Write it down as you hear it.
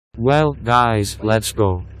Well, guys, let's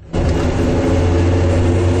go.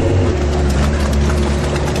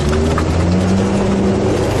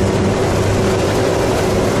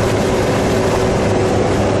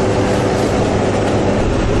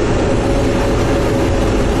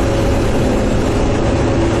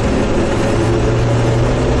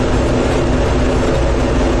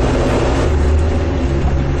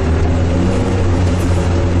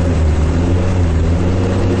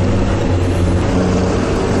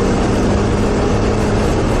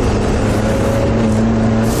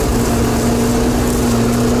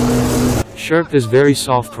 Sherp is very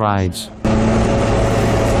soft rides.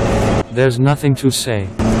 There's nothing to say.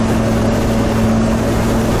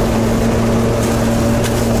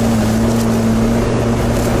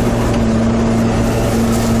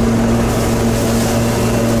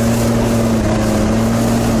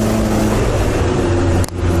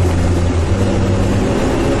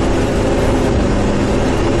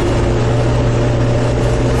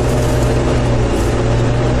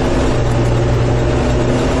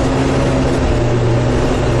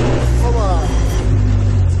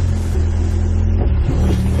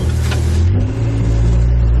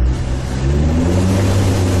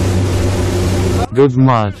 Good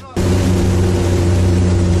mud.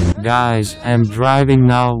 Guys, I'm driving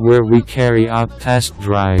now where we carry out test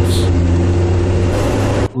drives.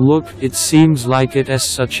 Look, it seems like it has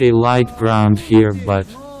such a light ground here, but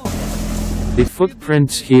the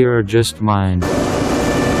footprints here are just mine.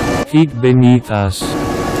 Peek beneath us.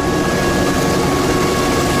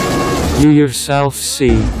 You yourself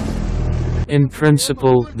see. In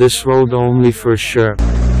principle, this road only for sure.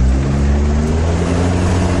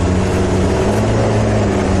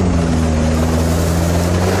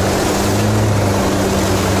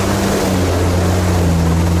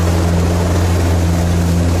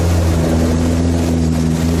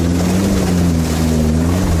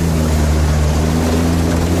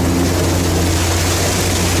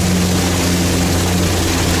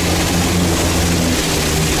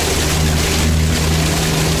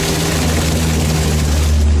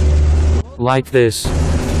 Like this.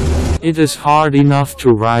 It is hard enough to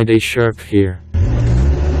ride a Sherp here.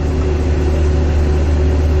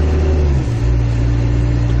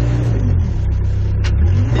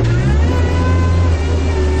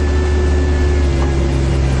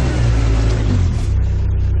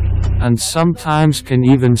 And sometimes can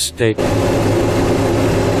even stick.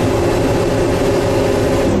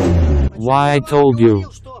 Why I told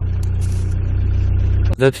you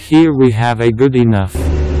that here we have a good enough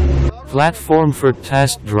platform for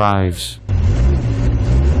test drives.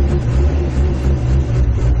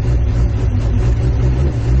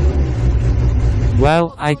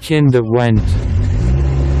 Well, I kinda went.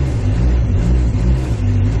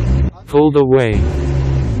 Pulled away.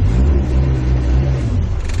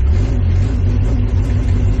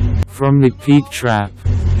 From the peak trap.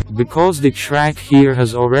 Because the track here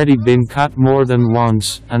has already been cut more than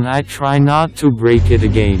once, and I try not to break it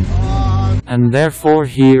again. And therefore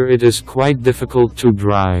here it is quite difficult to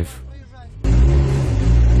drive.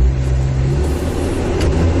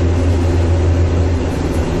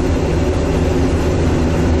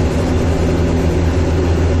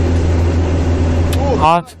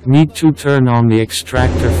 Hot, need to turn on the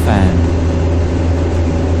extractor fan.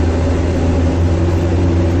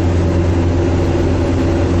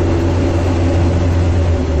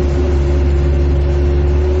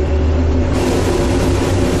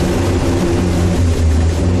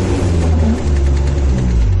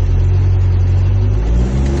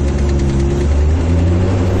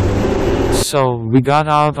 So, we got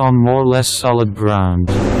out on more or less solid ground.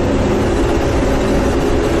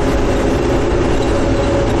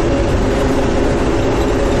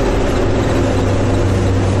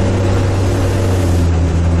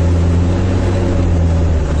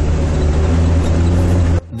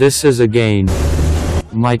 This is again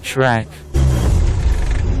my track.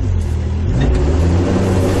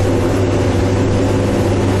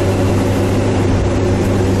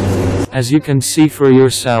 As you can see for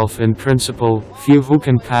yourself, in principle, few who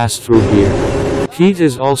can pass through here. Heat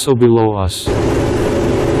is also below us.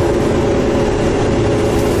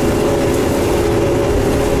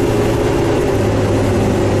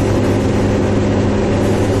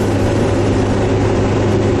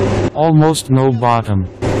 Almost no bottom.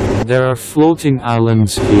 There are floating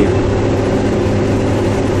islands here.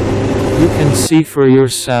 You can see for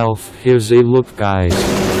yourself. Here's a look, guys.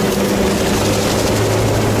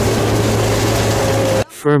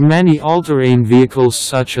 For many all-terrain vehicles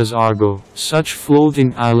such as Argo, such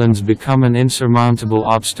floating islands become an insurmountable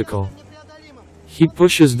obstacle. He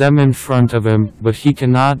pushes them in front of him, but he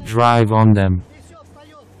cannot drive on them.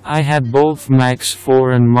 I had both Max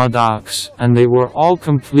 4 and Modox, and they were all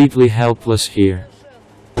completely helpless here.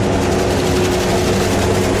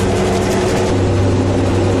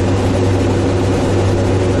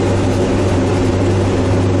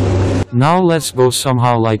 Now let's go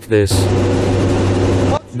somehow like this.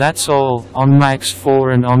 That's all. On Max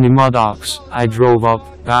 4 and on the Modox, I drove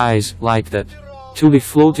up, guys, like that, to the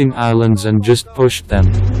floating islands and just pushed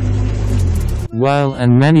them. Well,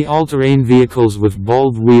 and many all-terrain vehicles with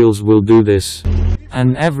bald wheels will do this.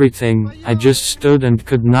 And everything, I just stood and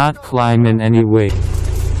could not climb in any way.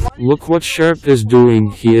 Look what Sherp is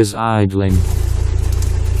doing, he is idling.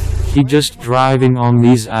 He just driving on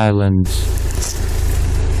these islands.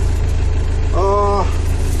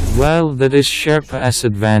 Well, that is Sherp's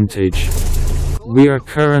advantage. We are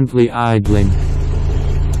currently idling.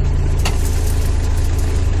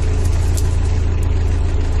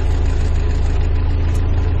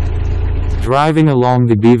 Driving along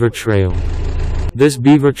the beaver trail. This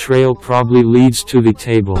beaver trail probably leads to the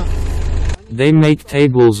table. They make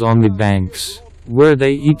tables on the banks, where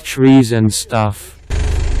they eat trees and stuff.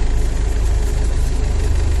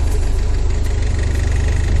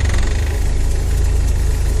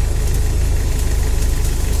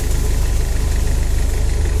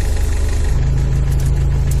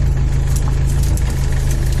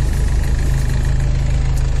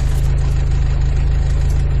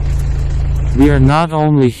 We are not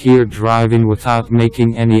only here driving without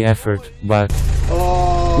making any effort, but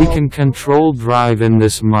we can control drive in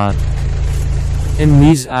this mud. In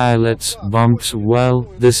these islets, bumps, well,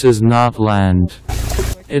 this is not land.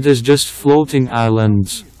 It is just floating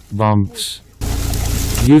islands, bumps.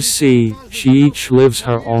 You see, she each lives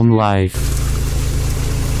her own life.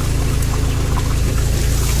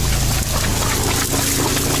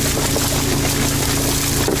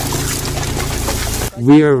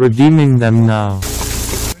 We are redeeming them now.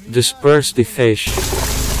 Disperse the fish.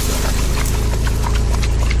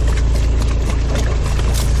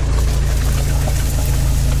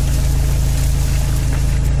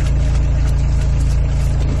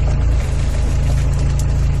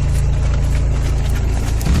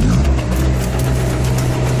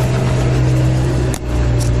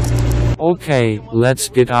 Okay, let's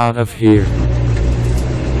get out of here.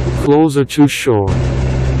 Closer to shore.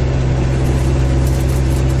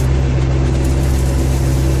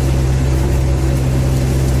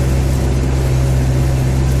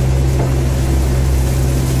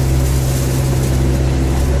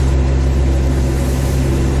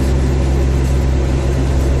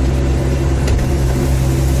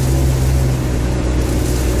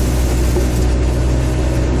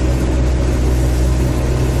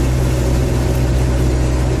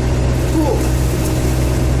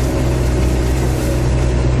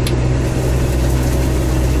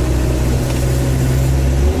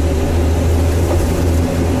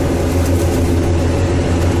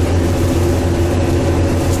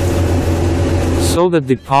 So that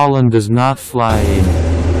the pollen does not fly in,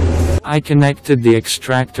 I connected the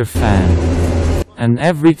extractor fan, and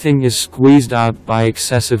everything is squeezed out by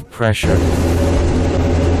excessive pressure.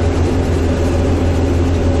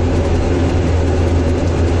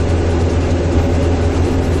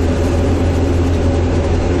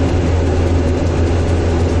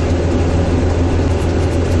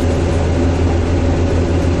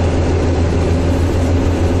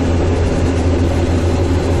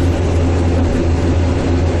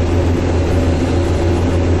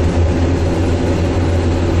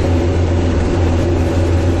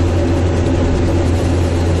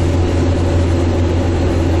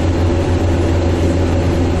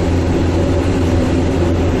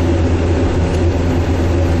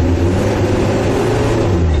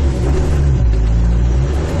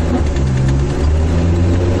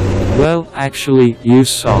 Well, actually, you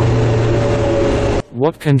saw.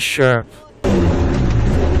 What can Sherp?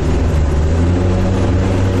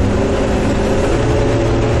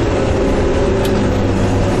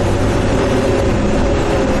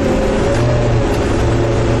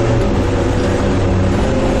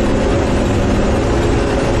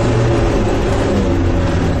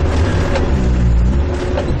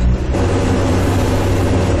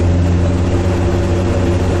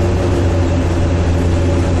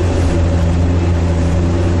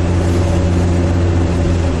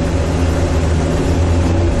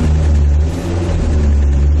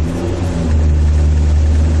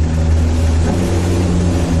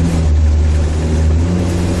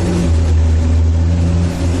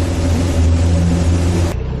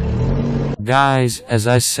 Guys, as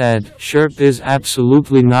I said, Sherp is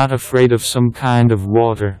absolutely not afraid of some kind of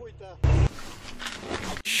water.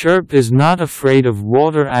 Sherp is not afraid of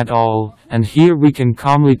water at all, and here we can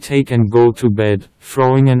calmly take and go to bed,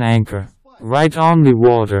 throwing an anchor right on the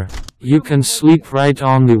water. You can sleep right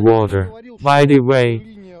on the water. By the way,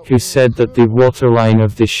 he said that the waterline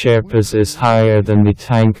of the Sherpas is higher than the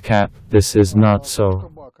tank cap. This is not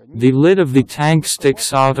so. The lid of the tank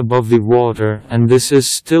sticks out above the water, and this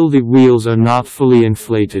is still the wheels are not fully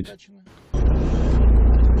inflated.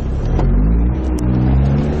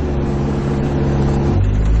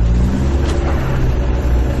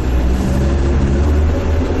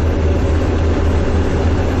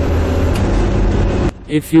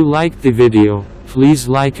 If you liked the video, please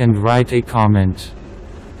like and write a comment.